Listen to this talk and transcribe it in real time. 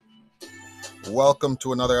Welcome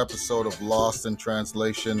to another episode of Lost in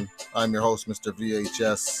Translation. I'm your host, Mr.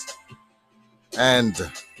 VHS. And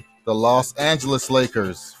the Los Angeles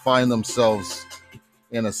Lakers find themselves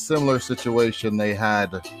in a similar situation they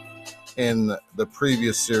had in the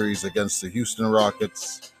previous series against the Houston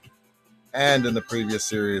Rockets and in the previous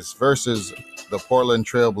series versus the Portland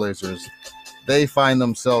Trailblazers. They find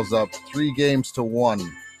themselves up 3-1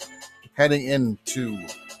 heading into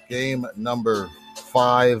game number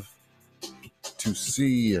 5 to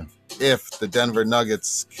see if the Denver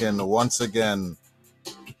Nuggets can once again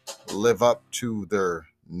live up to their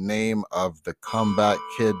name of the comeback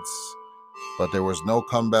kids. But there was no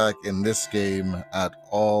comeback in this game at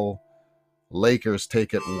all. Lakers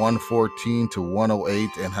take it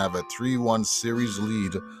 114-108 and have a 3-1 series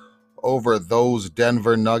lead over those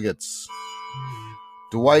Denver Nuggets.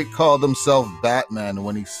 Dwight called himself Batman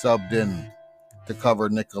when he subbed in to cover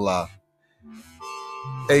Nikola,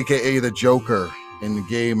 aka the Joker, in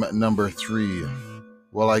game number 3.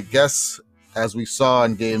 Well, I guess as we saw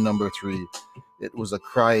in game number 3, it was a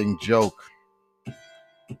crying joke.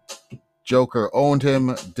 Joker owned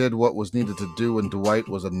him, did what was needed to do, and Dwight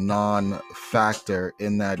was a non-factor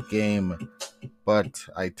in that game. But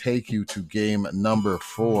I take you to game number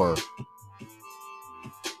 4,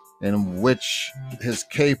 in which his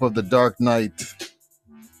cape of the Dark Knight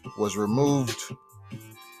was removed,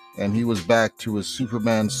 and he was back to his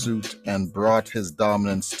Superman suit and brought his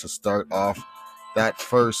dominance to start off that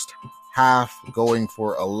first half, going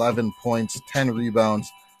for 11 points, 10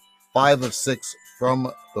 rebounds, 5 of 6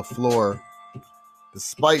 from the floor.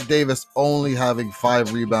 Despite Davis only having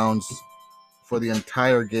 5 rebounds for the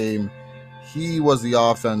entire game, he was the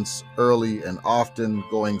offense early and often,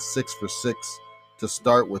 going 6 for 6 to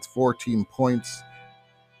start with 14 points,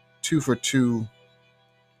 2 for 2.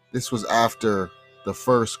 This was after the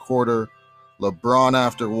first quarter. LeBron,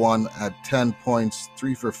 after 1, had 10 points,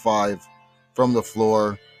 3 for 5 from the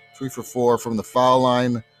floor, 3 for 4 from the foul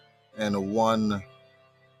line, and 1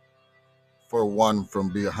 for 1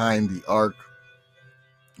 from behind the arc.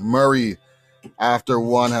 Murray, after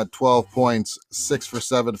 1, had 12 points, 6 for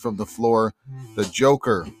 7 from the floor. The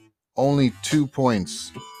Joker, only 2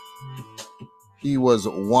 points. He was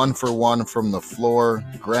 1 for 1 from the floor.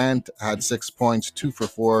 Grant had 6 points, 2 for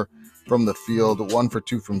 4 from the field, 1 for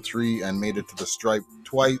 2 from 3, and made it to the stripe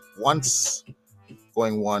once,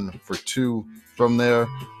 going 1 for 2 from there.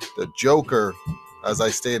 The Joker, as I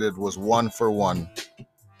stated, was 1 for 1.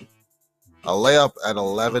 A layup at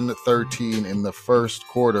 11-13 in the first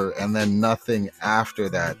quarter, and then nothing after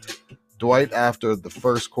that. Dwight, after the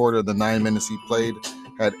first quarter, the 9 minutes he played,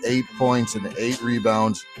 had 8 points and 8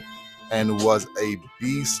 rebounds, and was a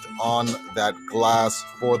beast on that glass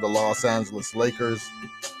for the Los Angeles Lakers.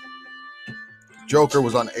 Joker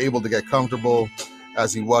was unable to get comfortable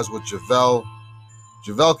as he was with JaVale.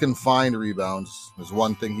 JaVale can find rebounds. There's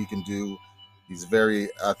one thing he can do. He's very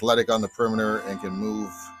athletic on the perimeter and can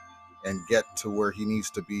move and get to where he needs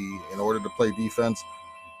to be in order to play defense.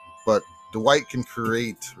 But Dwight can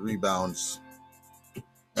create rebounds,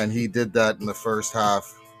 and he did that in the first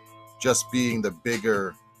half, just being the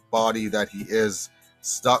bigger body that he is,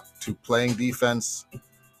 stuck to playing defense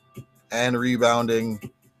and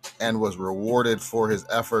rebounding, and was rewarded for his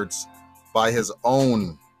efforts by his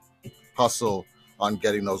own hustle on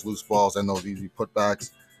getting those loose balls and those easy putbacks.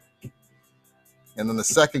 And then the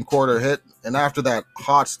second quarter hit, and after that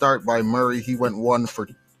hot start by Murray, he went 1 for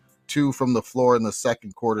 2 from the floor in the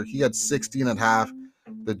second quarter. He had 16 at half.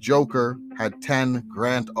 The Joker had 10.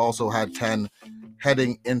 Grant also had 10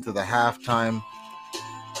 heading into the halftime.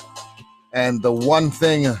 And the one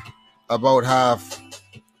thing about half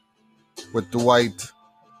with Dwight,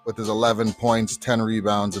 with his 11 points, 10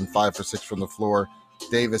 rebounds, and 5 for 6 from the floor,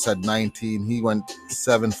 Davis had 19. He went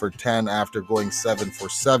 7 for 10 after going 7 for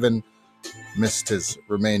 7. Missed his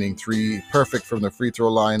remaining 3. Perfect from the free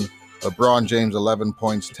throw line. LeBron James, 11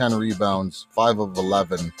 points, 10 rebounds, 5 of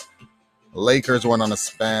 11. Lakers went on a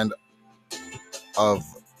span of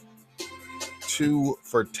 2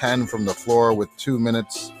 for 10 from the floor with 2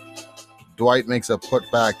 minutes. Dwight makes a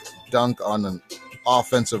putback dunk on an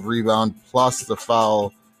offensive rebound, plus the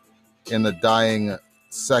foul in the dying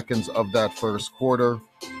seconds of that first quarter.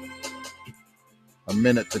 A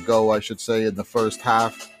minute to go, I should say, in the first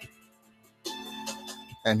half.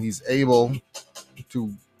 And he's able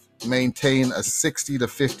to maintain a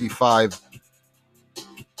 60-55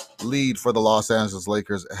 lead for the Los Angeles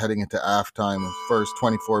Lakers heading into halftime. First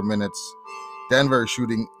 24 minutes, Denver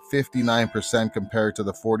shooting 59% compared to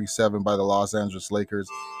the 47 by the Los Angeles Lakers.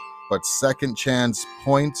 But second chance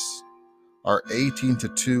points are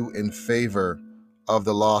 18-2 in favor of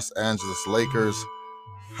the Los Angeles Lakers.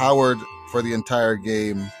 Howard for the entire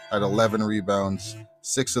game at 11 rebounds.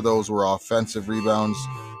 6 of those were offensive rebounds.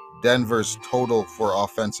 Denver's total for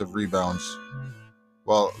offensive rebounds,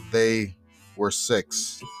 well, they were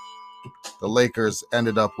 6. The Lakers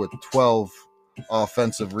ended up with 12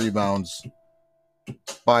 offensive rebounds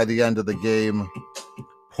by the end of the game.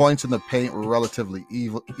 Points in the paint were relatively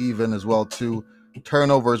even as well, too.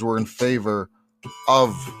 Turnovers were in favor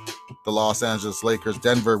of the Los Angeles Lakers.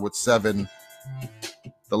 Denver with 7,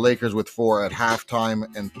 the Lakers with 4 at halftime,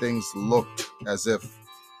 and things looked as if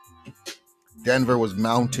Denver was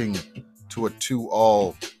mounting to a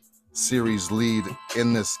 2-all series lead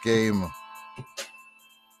in this game.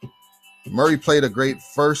 Murray played a great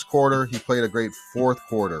first quarter. He played a great fourth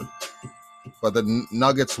quarter. But the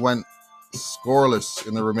Nuggets went scoreless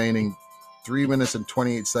in the remaining 3 minutes and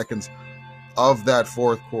 28 seconds of that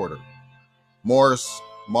fourth quarter.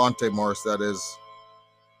 Monte Morris, that is,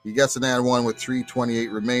 he gets an and one with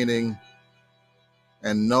 3:28 remaining,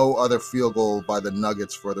 and no other field goal by the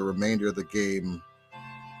Nuggets for the remainder of the game.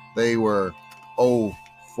 They were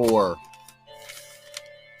 0-4-5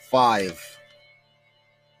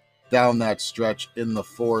 down that stretch in the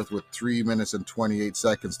fourth with 3 minutes and 28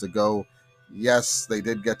 seconds to go. Yes, they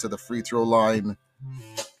did get to the free throw line.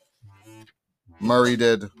 Murray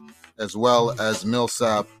did, as well as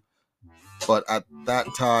Millsap. But at that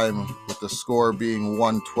time, with the score being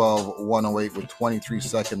 112-108 with 23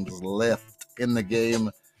 seconds left in the game,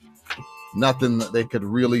 nothing that they could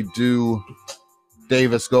really do.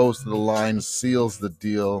 Davis goes to the line, seals the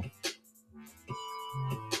deal.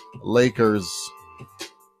 Lakers,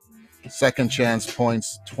 second chance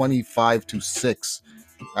points, 25-6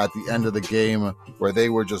 at the end of the game, where they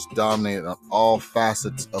were just dominating on all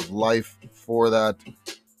facets of life for that.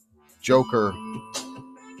 Joker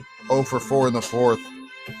 0 for 4 in the fourth.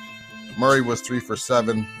 Murray was 3 for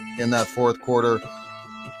 7 in that fourth quarter.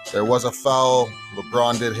 There was a foul.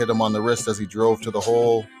 LeBron did hit him on the wrist as he drove to the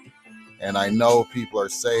hole. And I know people are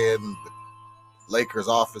saying the Lakers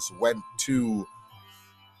office went to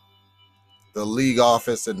the league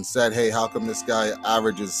office and said, hey, how come this guy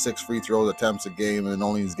averages 6 free throw attempts a game and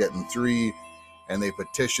only he's getting 3? And they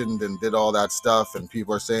petitioned and did all that stuff. And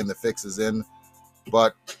people are saying the fix is in.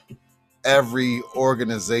 But every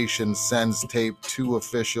organization sends tape to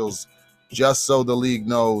officials just so the league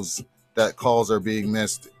knows that calls are being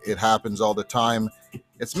missed. It happens all the time.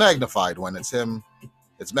 It's magnified when it's him.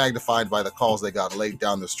 It's magnified by the calls they got late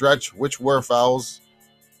down the stretch, which were fouls.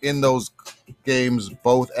 In those games,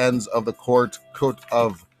 both ends of the court could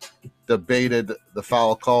have debated the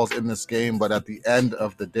foul calls in this game, but at the end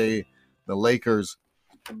of the day, the Lakers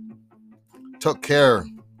took care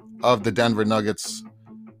of the Denver Nuggets,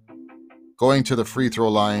 going to the free throw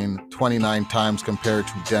line 29 times compared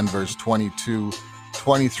to Denver's 22,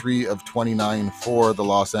 23 of 29 for the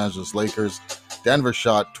Los Angeles Lakers. Denver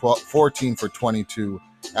shot 14 for 22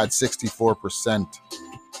 at 64%.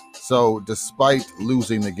 So despite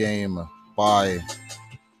losing the game by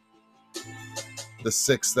the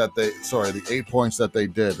 8 points that they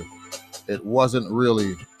did, it wasn't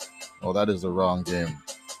really, that is the wrong game.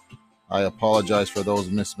 I apologize for those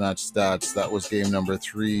mismatched stats. That was game number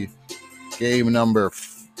 3. Game number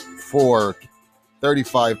 4,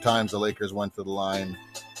 35 times the Lakers went to the line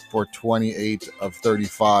for 28 of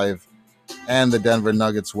 35. And the Denver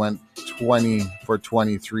Nuggets went 20 for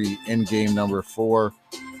 23 in game number 4.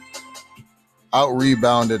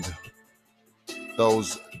 Out-rebounded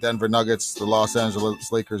those Denver Nuggets, the Los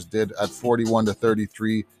Angeles Lakers did at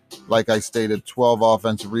 41-33. Like I stated, 12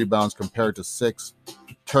 offensive rebounds compared to 6.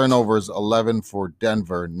 Turnovers, 11 for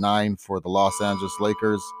Denver, 9 for the Los Angeles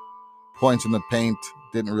Lakers. Points in the paint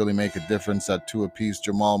didn't really make a difference at 2 apiece.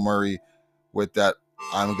 Jamal Murray with that,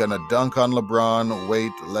 I'm going to dunk on LeBron.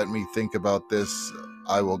 Wait, let me think about this.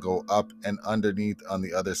 I will go up and underneath on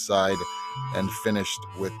the other side, and finished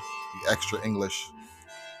with the extra English.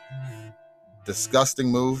 Disgusting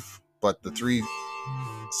move, but the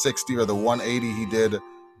 360 or the 180 he did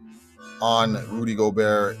on Rudy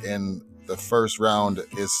Gobert in the first round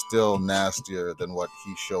is still nastier than what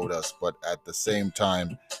he showed us. But at the same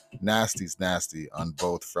time, nasty's nasty on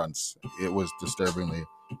both fronts. It was disturbingly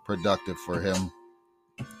productive for him.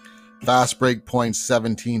 Fast break points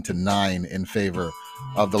 17-9 in favor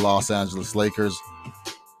of the Los Angeles Lakers.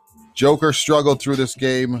 Joker struggled through this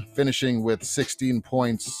game, finishing with 16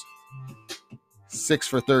 points, 6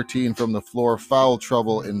 for 13 from the floor. Foul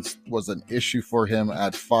trouble was an issue for him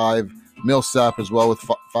at 5. Millsap as well with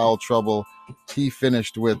foul trouble. He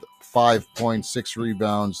finished with 5 points, 6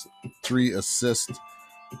 rebounds, 3 assists.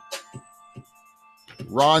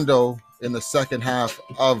 Rondo in the second half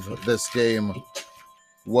of this game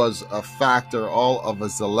was a factor. All of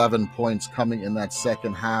his 11 points coming in that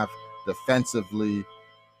second half defensively,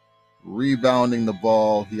 rebounding the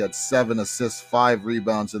ball. He had 7 assists, 5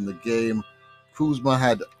 rebounds in the game. Kuzma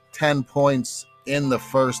had 10 points in the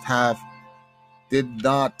first half, did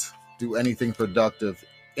not do anything productive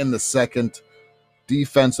in the second.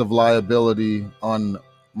 Defensive liability on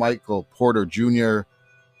Michael Porter Jr.,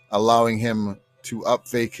 allowing him to up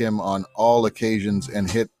fake him on all occasions and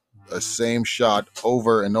hit the same shot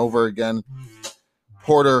over and over again.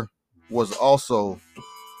 Porter was also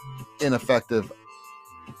ineffective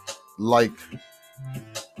like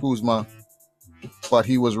Kuzma, but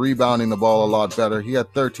he was rebounding the ball a lot better. He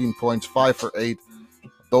had 13 points, 5 for 8.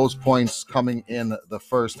 Those points coming in the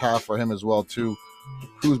first half for him as well too.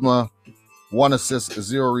 Kuzma, 1 assist,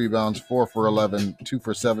 0 rebounds, 4 for 11, 2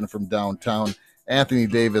 for 7 from downtown. Anthony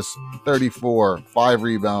Davis, 34, 5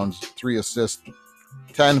 rebounds, 3 assists,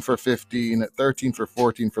 10 for 15, 13 for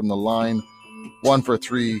 14 from the line, 1 for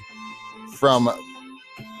 3 from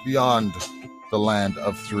beyond the land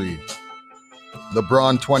of 3.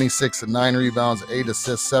 LeBron, 26, 9 rebounds, 8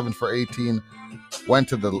 assists, 7 for 18, went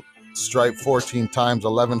to the stripe 14 times,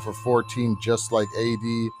 11 for 14, just like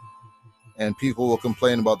AD. And people will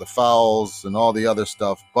complain about the fouls and all the other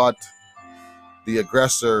stuff, but the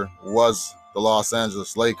aggressor was the Los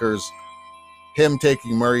Angeles Lakers. Him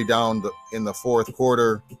taking Murray down in the fourth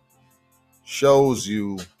quarter shows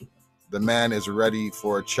you the man is ready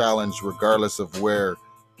for a challenge regardless of where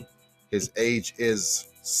his age is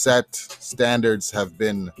set. Standards have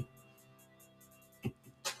been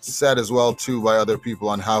set as well too by other people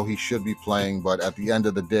on how he should be playing, but at the end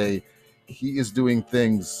of the day, he is doing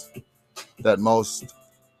things that most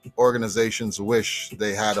organizations wish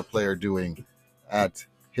they had a player doing at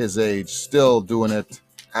his age, still doing it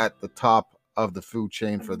at the top of the food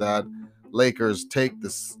chain for that. Lakers take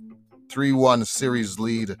this 3-1 series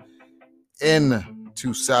lead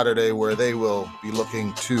into Saturday, where they will be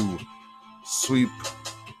looking to sweep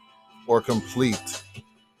or complete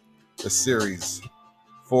the series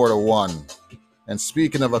 4-1. And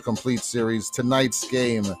speaking of a complete series, tonight's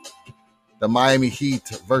game, the Miami Heat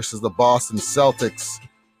versus the Boston Celtics,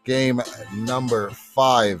 game number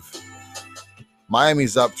 5.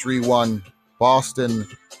 Miami's up 3-1. Boston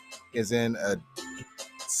is in a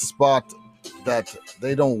spot that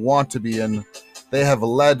they don't want to be in. They have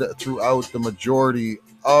led throughout the majority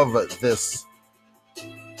of this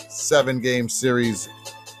 7-game series.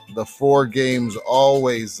 The 4 games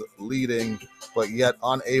always leading, but yet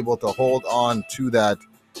unable to hold on to that.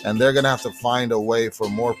 And they're going to have to find a way for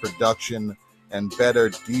more production and better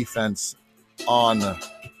defense on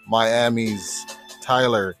Miami's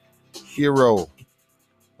Tyler Hero,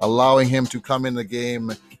 allowing him to come in the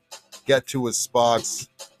game, get to his spots.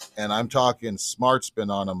 And I'm talking Smart's been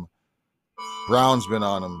on him, Brown's been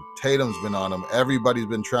on him, Tatum's been on him. Everybody's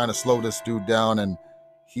been trying to slow this dude down, and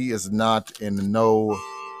he is not in no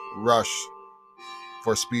rush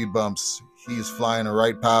for speed bumps. He's flying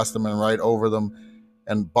right past them and right over them.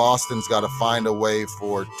 And Boston's got to find a way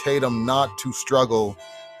for Tatum not to struggle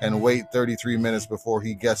and wait 33 minutes before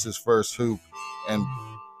he gets his first hoop and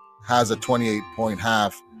has a 28-point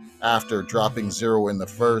half after dropping 0 in the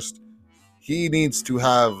first. He needs to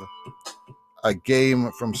have a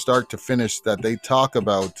game from start to finish that they talk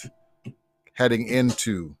about heading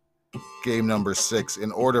into game number 6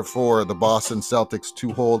 in order for the Boston Celtics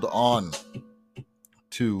to hold on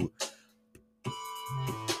to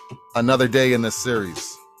another day in this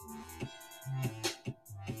series.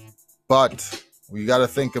 But we got to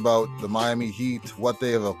think about the Miami Heat, what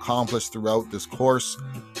they have accomplished throughout this course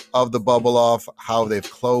of the bubble off, how they've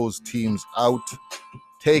closed teams out,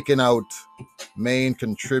 taken out main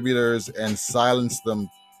contributors and silenced them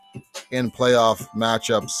in playoff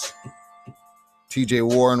matchups. TJ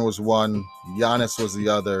Warren was one, Giannis was the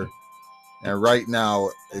other, and right now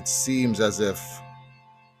it seems as if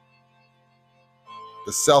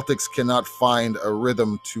the Celtics cannot find a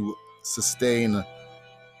rhythm to sustain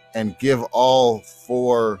and give all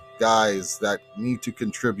 4 guys that need to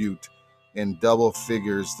contribute in double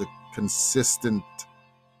figures the consistency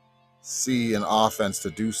in offense to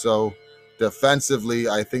do so. Defensively,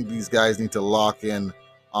 I think these guys need to lock in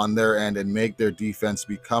on their end and make their defense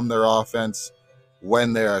become their offense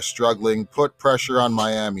when they are struggling. Put pressure on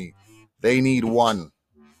Miami. They need one.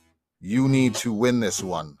 You need to win this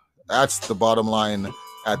one. That's the bottom line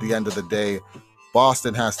at the end of the day.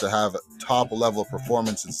 Boston has to have top-level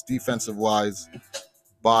performances defensive-wise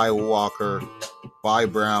by Walker, by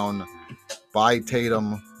Brown, by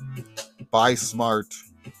Tatum, by Smart.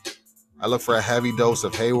 I look for a heavy dose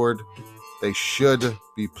of Hayward. They should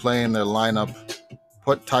be playing their lineup.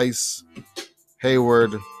 Put Tice,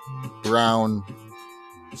 Hayward, Brown,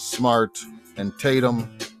 Smart, and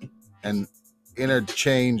Tatum, and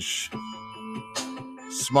interchange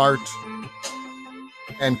Smart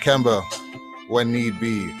and Kemba when need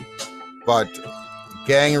be. But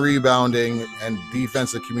gang rebounding and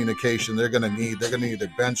defensive communication, they're gonna need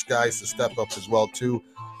their bench guys to step up as well too,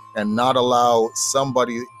 and not allow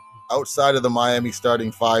somebody outside of the Miami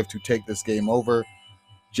starting five to take this game over.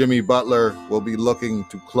 Jimmy Butler will be looking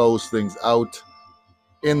to close things out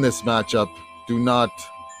in this matchup. Do not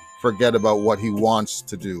forget about what he wants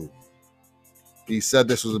to do. He said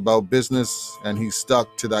this was about business, and he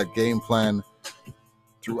stuck to that game plan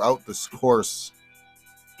throughout this course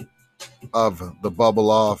of the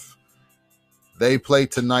bubble off. They play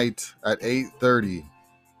tonight at 8:30.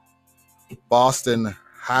 Boston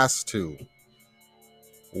has to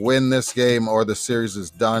win this game or the series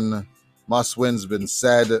is done. Must win's been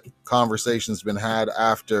said. Conversations been had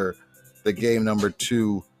after the game number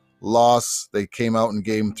 2 loss. They came out in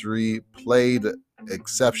game 3, played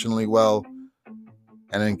exceptionally well,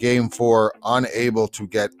 and in game 4, unable to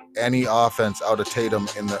get any offense out of Tatum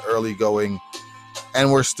in the early going,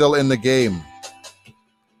 and we're still in the game.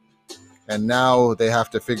 And now they have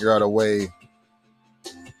to figure out a way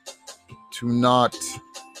to not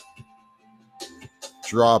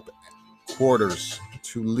drop quarters,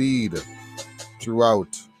 to lead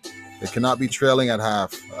throughout. They cannot be trailing at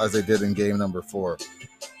half as they did in game number 4.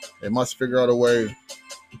 They must figure out a way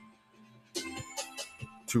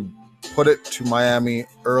to put it to Miami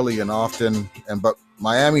early and often. But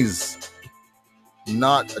Miami's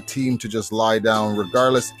not a team to just lie down.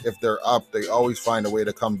 Regardless if they're up, they always find a way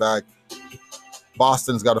to come back.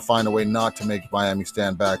 Boston's got to find a way not to make Miami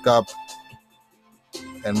stand back up.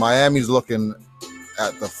 And Miami's looking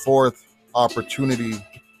at the 4th opportunity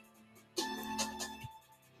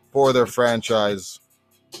for their franchise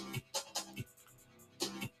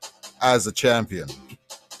as a champion,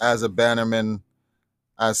 as a bannerman,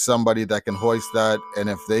 as somebody that can hoist that. And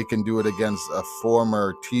if they can do it against a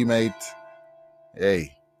former teammate,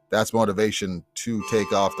 hey, that's motivation to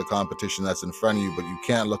take off the competition that's in front of you. But you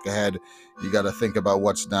can't look ahead. You got to think about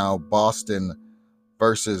what's now. Boston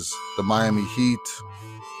versus the Miami Heat.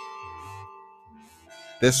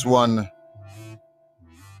 This one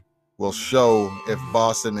will show if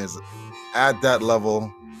Boston is at that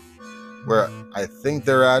level where I think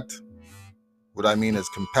they're at. What I mean is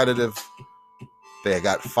competitive. They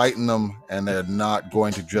got fight in them, and they're not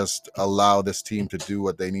going to just allow this team to do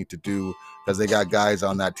what they need to do, because they got guys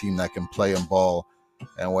on that team that can play and ball.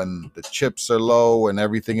 And when the chips are low and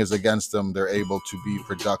everything is against them, they're able to be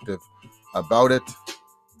productive about it.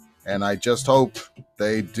 And I just hope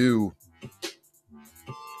they do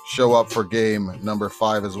show up for game number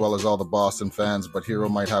 5, as well as all the Boston fans. But Hero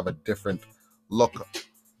might have a different look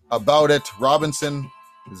about it. Robinson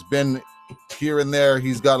has been here and there.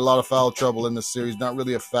 He's got a lot of foul trouble in this series. Not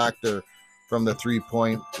really a factor from the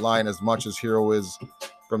 3-point line as much as Hero is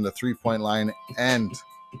from the 3-point line and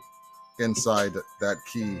inside that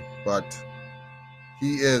key. But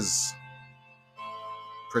he is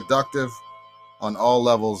productive on all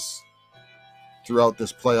levels throughout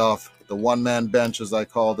this playoff. The one-man bench, as I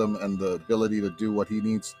called him, and the ability to do what he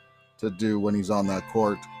needs to do when he's on that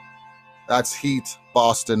court. That's Heat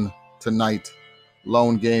Boston tonight.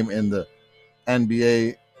 Lone game in the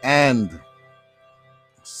NBA. And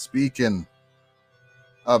speaking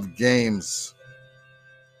of games,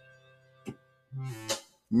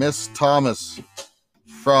 Miss Thomas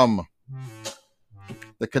from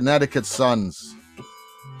the Connecticut Suns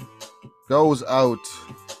goes out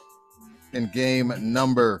in game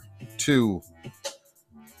number 2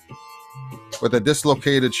 with a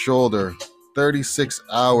dislocated shoulder. 36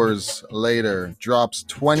 hours later, drops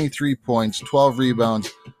 23 points, 12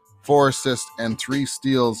 rebounds, 4 assists, and 3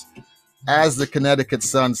 steals as the Connecticut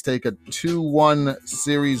Suns take a 2-1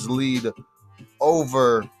 series lead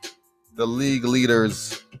over the league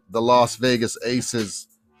leaders, the Las Vegas Aces,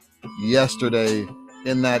 yesterday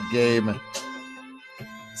in that game.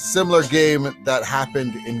 Similar game that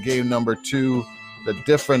happened in game number 2. The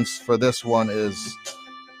difference for this one is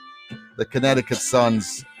the Connecticut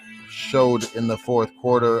Suns showed in the 4th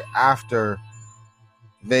quarter after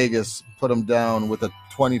Vegas put them down with a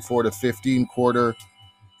 24-15 quarter.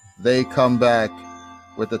 They come back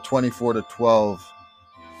with a 24-12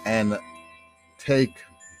 and take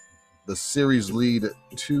the series lead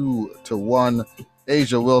 2-1.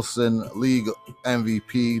 A'ja Wilson, league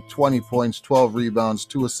MVP, 20 points, 12 rebounds,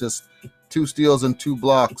 2 assists, 2 steals, and 2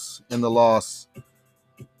 blocks in the loss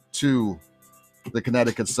to the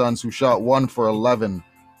Connecticut Suns, who shot 1 for 11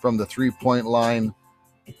 from the 3-point line.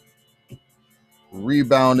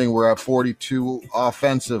 Rebounding, we're at 42.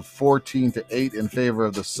 Offensive, 14-8 in favor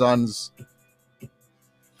of the Suns.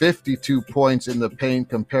 52 points in the paint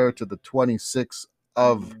compared to the 26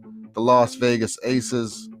 of the Las Vegas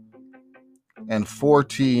Aces. And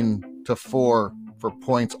 14-4 for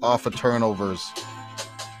points off of turnovers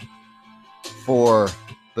for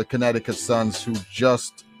the Connecticut Suns, who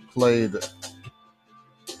just played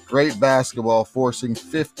great basketball, forcing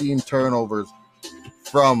 15 turnovers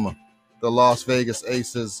from the Las Vegas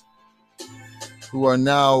Aces, who are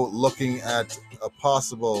now looking at a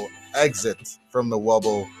possible exit from the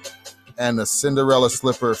wobble and a Cinderella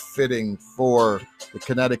slipper fitting for the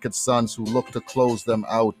Connecticut Suns, who look to close them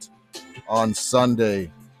out on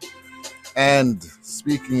Sunday. And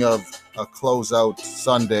speaking of a closeout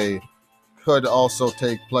Sunday, could also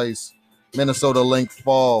take place. Minnesota Lynx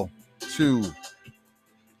fall to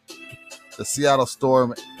the Seattle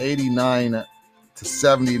Storm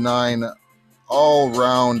 89-79.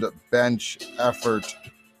 All-round bench effort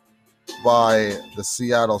by the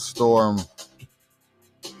Seattle Storm.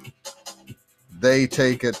 They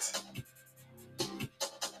take it.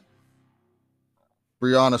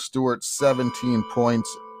 Breanna Stewart, 17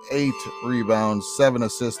 points, 8 rebounds, 7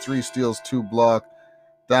 assists, 3 steals, 2 blocks.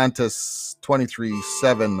 Dantas,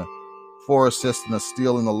 23-7, 4 assists and a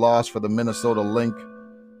steal in the loss for the Minnesota Lynx.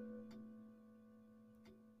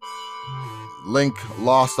 Lynx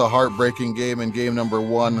lost a heartbreaking game in game number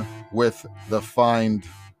 1 with the find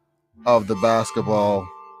of the basketball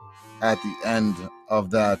at the end of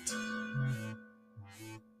that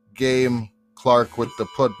game. Clark with the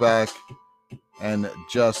putback, and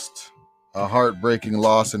just a heartbreaking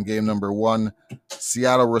loss in game number 1.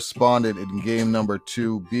 Seattle responded in game number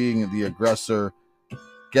 2, being the aggressor,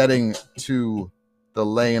 getting to the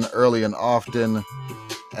lane early and often,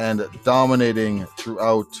 and dominating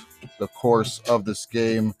throughout the course of this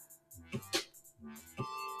game.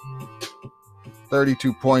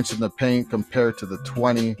 32 points in the paint compared to the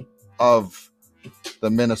 20 of the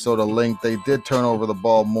Minnesota Lynx. They did turn over the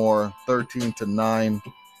ball more, 13-9,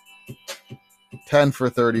 10 for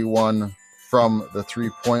 31 from the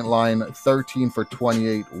three-point line, 13 for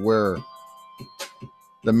 28 were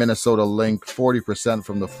the Minnesota Lynx, 40%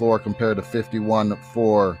 from the floor compared to 51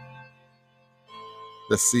 for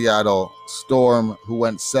the Seattle Storm, who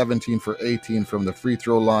went 17 for 18 from the free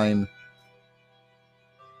throw line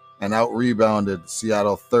and out-rebounded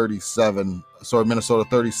Minnesota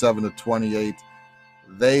 37-28.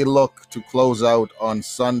 They look to close out on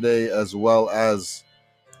Sunday, as well as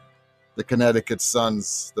the Connecticut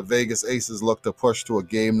Suns. The Vegas Aces look to push to a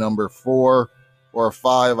game number 4 or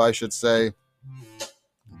 5, I should say.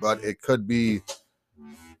 But it could be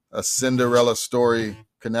a Cinderella story.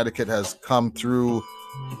 Connecticut has come through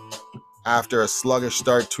after a sluggish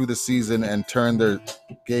start to the season and turned their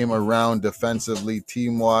game around defensively,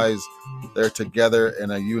 team-wise. They're together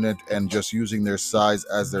in a unit and just using their size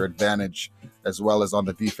as their advantage, as well as on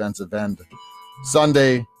the defensive end.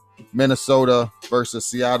 Sunday, Minnesota versus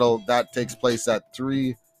Seattle. That takes place at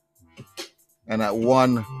 3. And at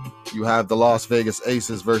 1, you have the Las Vegas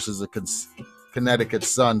Aces versus the Connecticut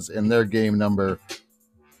Suns in their game number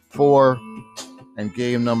 4. And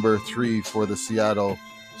game number 3 for the Seattle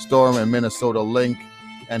Storm and Minnesota Lynx.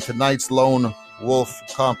 And tonight's lone wolf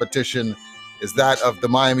competition is that of the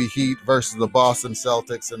Miami Heat versus the Boston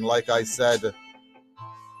Celtics. And like I said, the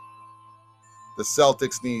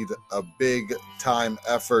Celtics need a big time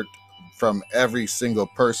effort from every single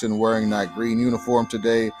person wearing that green uniform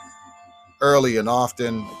today, early and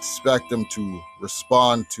often. Expect them to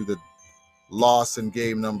respond to the loss in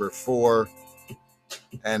game number 4,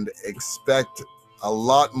 and expect a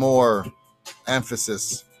lot more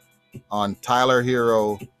emphasis on Tyler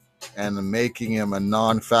Hero and making him a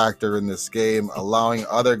non-factor in this game, allowing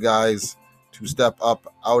other guys to step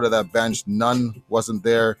up out of that bench. None wasn't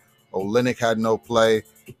there. Olynyk had no play,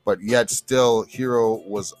 but yet still Hero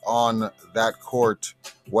was on that court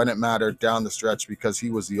when it mattered down the stretch, because he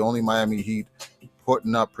was the only Miami Heat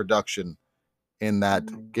putting up production in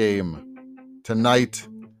that game. Tonight,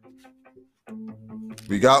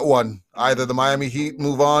 we got one. Either the Miami Heat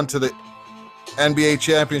move on to the NBA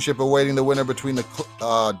championship, awaiting the winner between the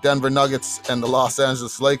Denver Nuggets and the Los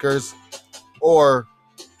Angeles Lakers, or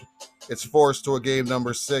it's forced to a game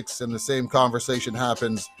number 6, and the same conversation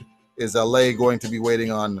happens. Is LA going to be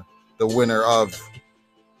waiting on the winner of,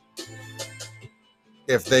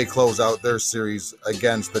 if they close out their series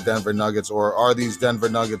against the Denver Nuggets, or are these Denver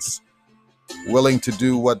Nuggets willing to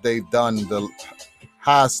do what they've done the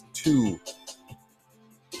past 2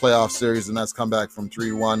 playoff series, and that's come back from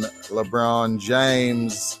 3-1. LeBron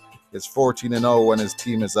James is 14-0 when his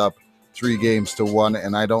team is up 3-1,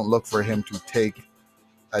 and I don't look for him to take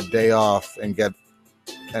a day off and get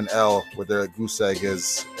an L with their goose egg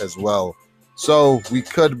as well. So we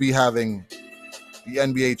could be having the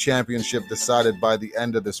NBA championship decided by the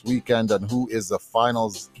end of this weekend on who is the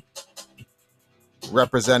finals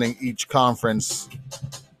representing each conference.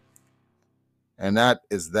 And that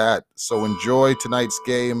is that. So enjoy tonight's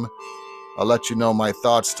game. I'll let you know my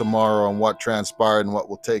thoughts tomorrow on what transpired and what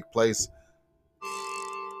will take place.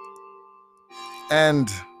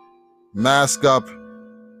 And mask up,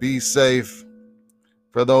 be safe.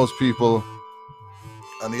 For those people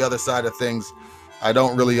on the other side of things, I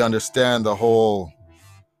don't really understand the whole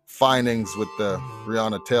findings with the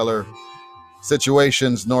Breonna Taylor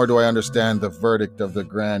situations, nor do I understand the verdict of the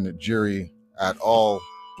grand jury at all.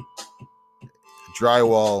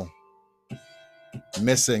 Drywall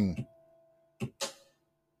missing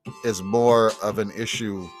is more of an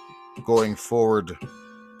issue going forward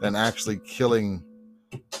than actually killing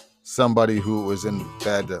somebody who was in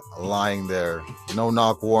bed lying there. No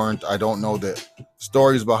knock warrant. I don't know the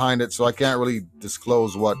stories behind it, so I can't really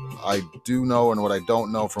disclose what I do know and what I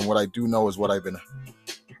don't know. From what I do know is what has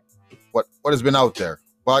been out there.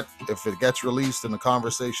 But if it gets released and the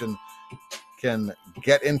conversation can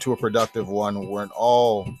get into a productive one when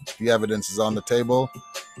all the evidence is on the table,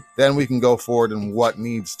 then we can go forward in what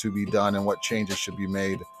needs to be done and what changes should be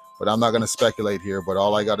made. But I'm not going to speculate here, but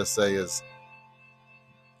all I got to say is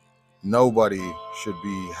nobody should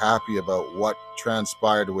be happy about what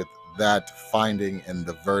transpired with that finding and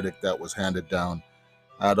the verdict that was handed down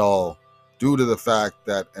at all, due to the fact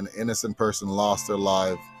that an innocent person lost their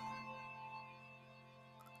life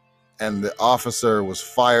and the officer was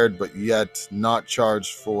fired but yet not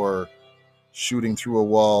charged for shooting through a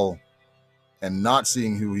wall and not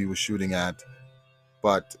seeing who he was shooting at,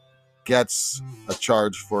 but gets a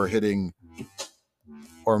charge for hitting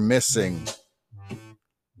or missing,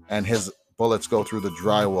 and his bullets go through the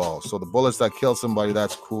drywall. So the bullets that killed somebody,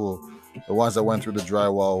 that's cool. The ones that went through the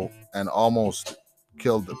drywall and almost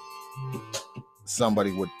killed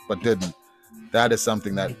somebody but didn't, that is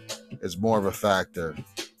something that is more of a factor.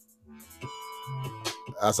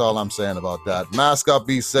 That's all I'm saying about that. Mask up,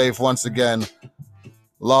 be safe. Once again,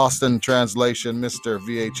 lost in translation, Mr.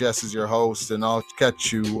 VHS is your host, and I'll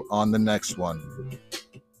catch you on the next one.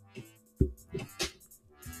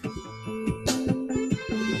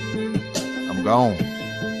 I'm gone.